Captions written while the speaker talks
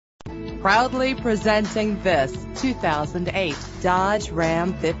Proudly presenting this 2008 Dodge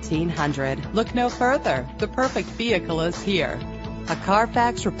Ram 1500. Look no further. The perfect vehicle is here. A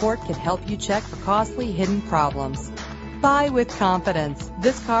Carfax report can help you check for costly hidden problems. Buy with confidence.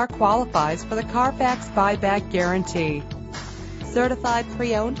 This car qualifies for the Carfax buyback guarantee. Certified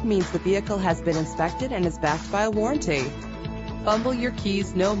pre-owned means the vehicle has been inspected and is backed by a warranty. Fumble your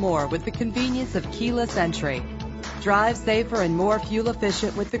keys no more with the convenience of keyless entry. Drive safer and more fuel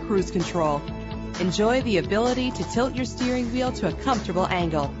efficient with the cruise control. Enjoy the ability to tilt your steering wheel to a comfortable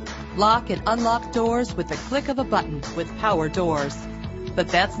angle. Lock and unlock doors with the click of a button with power doors. But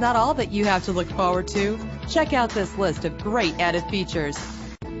that's not all that you have to look forward to. Check out this list of great added features.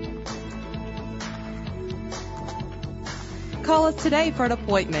 Call us today for an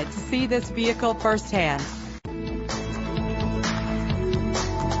appointment to see this vehicle firsthand.